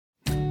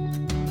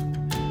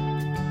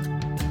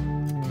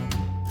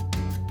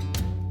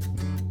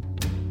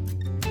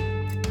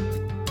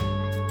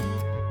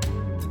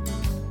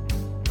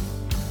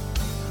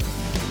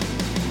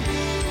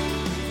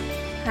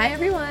Hi,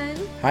 everyone.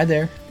 Hi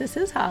there. This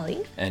is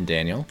Holly. And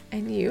Daniel.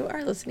 And you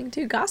are listening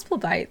to Gospel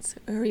Bites,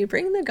 where we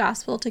bring the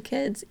gospel to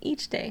kids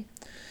each day.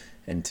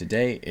 And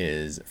today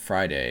is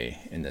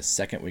Friday in the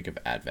second week of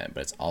Advent,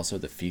 but it's also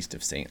the Feast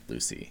of St.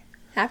 Lucy.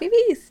 Happy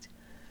Feast!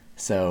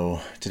 So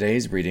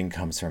today's reading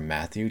comes from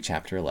Matthew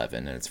chapter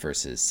 11, and it's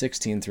verses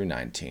 16 through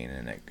 19,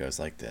 and it goes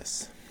like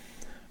this.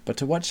 But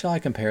to what shall I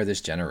compare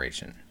this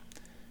generation?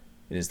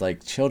 It is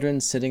like children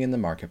sitting in the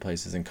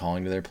marketplaces and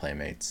calling to their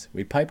playmates.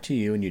 We piped to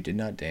you, and you did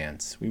not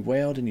dance. We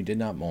wailed, and you did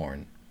not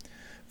mourn.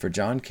 For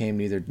John came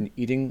neither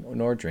eating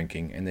nor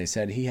drinking, and they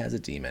said, he has a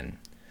demon.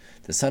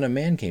 The Son of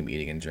Man came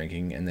eating and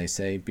drinking, and they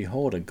say,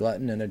 behold, a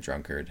glutton and a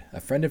drunkard, a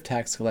friend of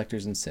tax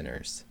collectors and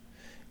sinners.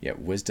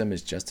 Yet wisdom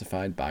is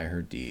justified by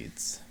her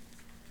deeds.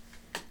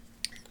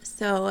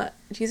 So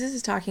Jesus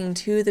is talking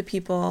to the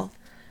people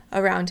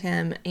around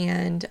him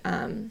and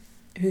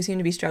who seem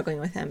to be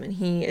struggling with him. And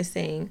he is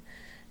saying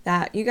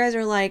that you guys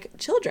are like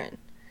children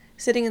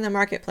sitting in the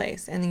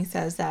marketplace. And he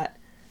says that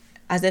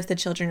as if the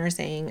children are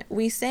saying,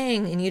 we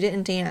sang and you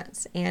didn't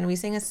dance. And we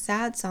sang a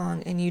sad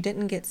song and you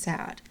didn't get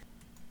sad.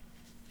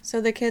 So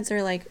the kids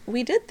are like,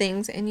 we did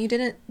things and you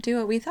didn't do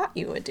what we thought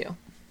you would do.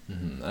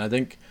 Mm-hmm. I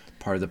think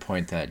part of the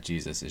point that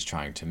Jesus is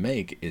trying to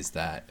make is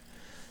that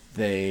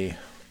they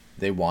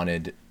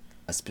wanted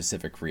a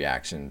specific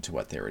reaction to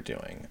what they were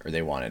doing, or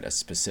they wanted a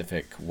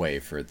specific way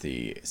for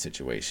the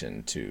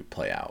situation to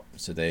play out.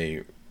 So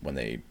when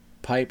they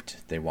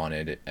piped, they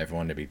wanted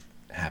everyone to be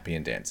happy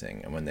and dancing.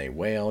 And when they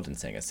wailed and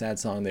sang a sad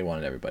song, they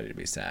wanted everybody to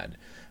be sad.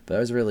 But that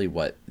was really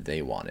what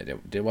they wanted.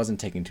 It wasn't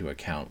taking into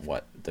account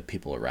what the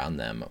people around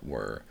them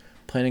were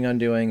planning on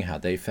doing, how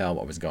they felt,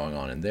 what was going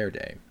on in their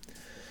day.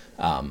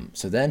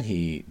 So then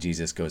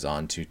Jesus goes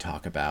on to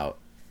talk about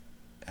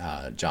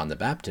John the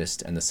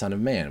Baptist and the Son of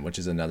Man, which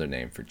is another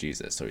name for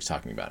Jesus. So he's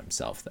talking about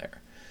himself there.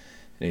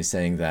 And he's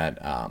saying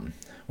that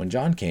when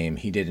John came,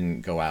 he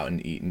didn't go out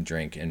and eat and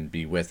drink and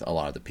be with a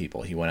lot of the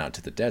people. He went out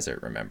to the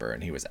desert, remember,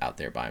 and he was out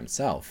there by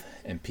himself.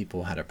 And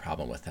people had a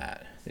problem with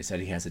that. They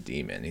said he has a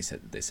demon. They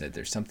said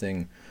there's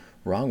something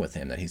wrong with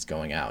him, that he's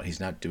going out.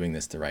 He's not doing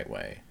this the right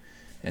way.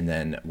 And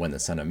then when the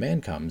Son of Man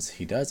comes,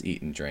 he does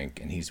eat and drink,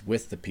 and he's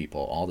with the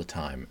people all the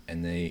time.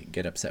 And they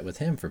get upset with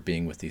him for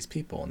being with these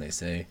people. And they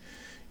say,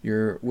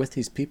 you're with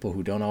these people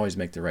who don't always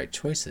make the right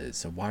choices.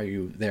 So why are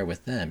you there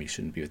with them? You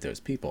shouldn't be with those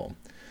people.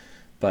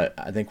 But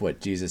I think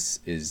what Jesus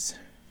is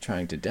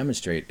trying to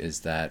demonstrate is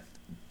that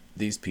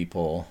these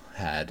people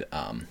had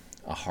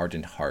a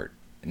hardened heart.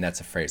 And that's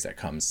a phrase that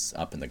comes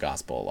up in the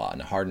gospel a lot.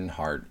 And a hardened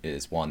heart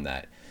is one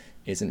that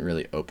isn't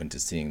really open to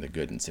seeing the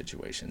good in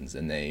situations.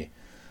 And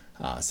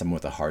someone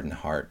with a hardened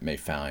heart may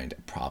find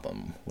a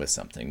problem with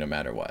something no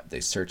matter what. They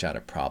search out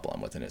a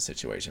problem within a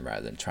situation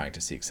rather than trying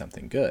to seek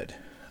something good.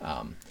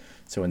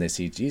 So when they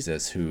see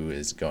Jesus, who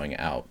is going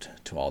out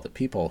to all the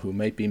people who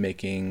might be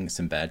making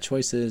some bad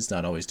choices,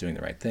 not always doing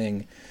the right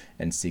thing,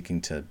 and seeking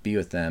to be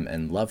with them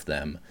and love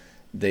them,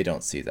 they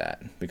don't see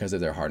that. Because of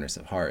their hardness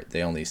of heart,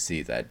 they only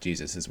see that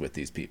Jesus is with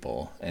these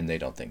people, and they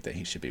don't think that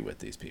he should be with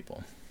these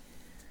people.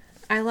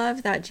 I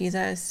love that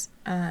Jesus,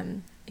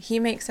 he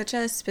makes such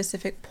a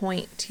specific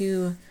point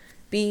to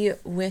be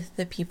with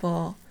the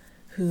people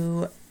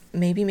who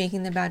may be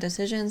making the bad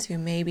decisions, who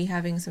may be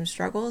having some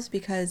struggles,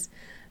 because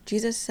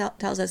Jesus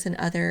tells us in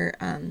other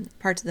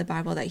parts of the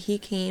Bible that he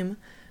came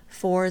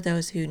for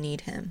those who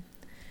need him.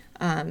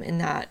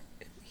 And that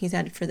he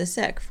said for the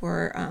sick,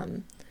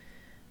 for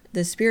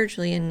the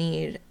spiritually in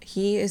need,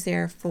 he is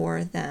there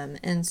for them.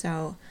 And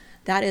so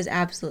that is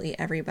absolutely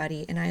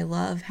everybody. And I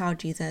love how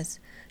Jesus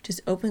just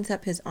opens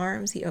up his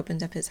arms. He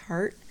opens up his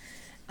heart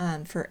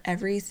for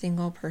every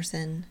single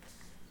person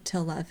to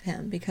love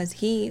him, because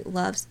he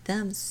loves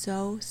them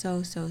so,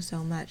 so, so,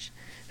 so much,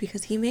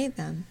 because he made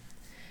them.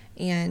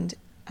 And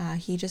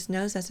he just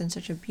knows us in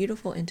such a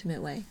beautiful,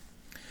 intimate way.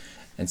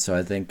 And so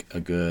I think a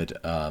good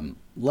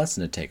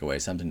lesson to take away,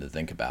 something to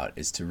think about,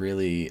 is to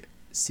really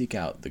seek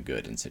out the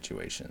good in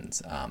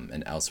situations.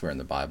 And elsewhere in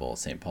the Bible,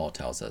 St. Paul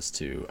tells us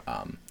to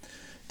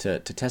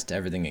test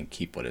everything and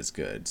keep what is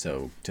good.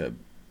 So to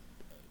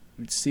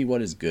see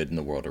what is good in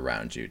the world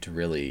around you, to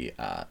really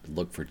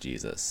look for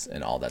Jesus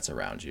in all that's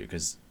around you,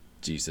 because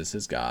Jesus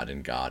is God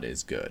and God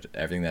is good.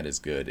 Everything that is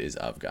good is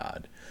of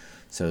God.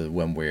 So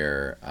when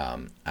we're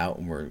out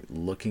and we're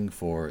looking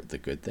for the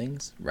good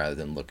things rather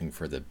than looking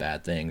for the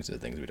bad things or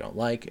things we don't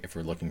like, if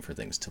we're looking for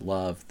things to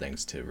love,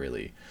 things to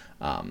really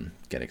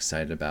get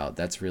excited about,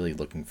 that's really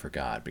looking for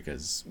God,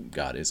 because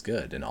God is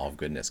good and all of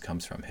goodness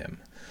comes from him.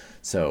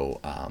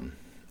 So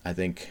I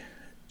think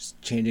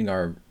just changing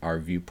our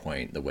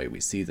viewpoint, the way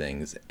we see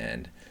things,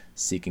 and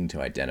seeking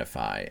to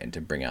identify and to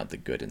bring out the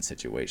good in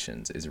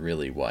situations is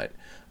really what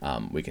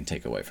we can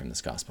take away from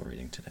this gospel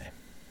reading today.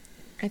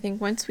 I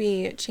think once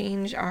we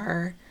change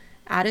our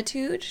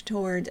attitude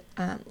toward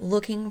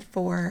looking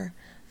for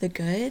the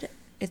good,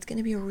 it's going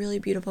to be a really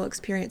beautiful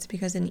experience,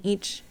 because in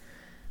each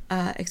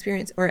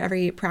experience or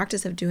every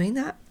practice of doing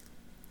that,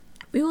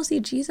 we will see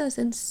Jesus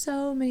in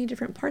so many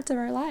different parts of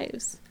our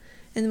lives.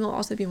 And then we'll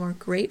also be more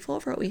grateful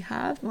for what we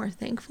have, more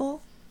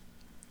thankful,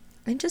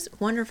 and just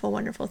wonderful,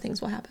 wonderful things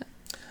will happen.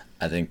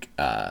 I think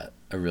a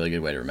really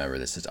good way to remember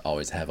this is to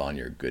always have on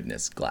your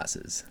goodness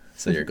glasses.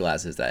 So your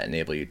glasses that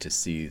enable you to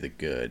see the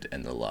good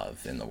and the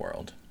love in the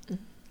world.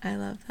 I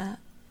love that.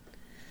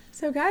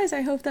 So guys,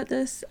 I hope that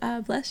this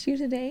blessed you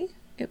today.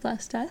 It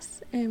blessed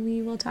us, and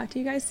we will talk to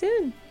you guys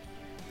soon.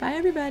 Bye,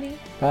 everybody.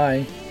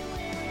 Bye.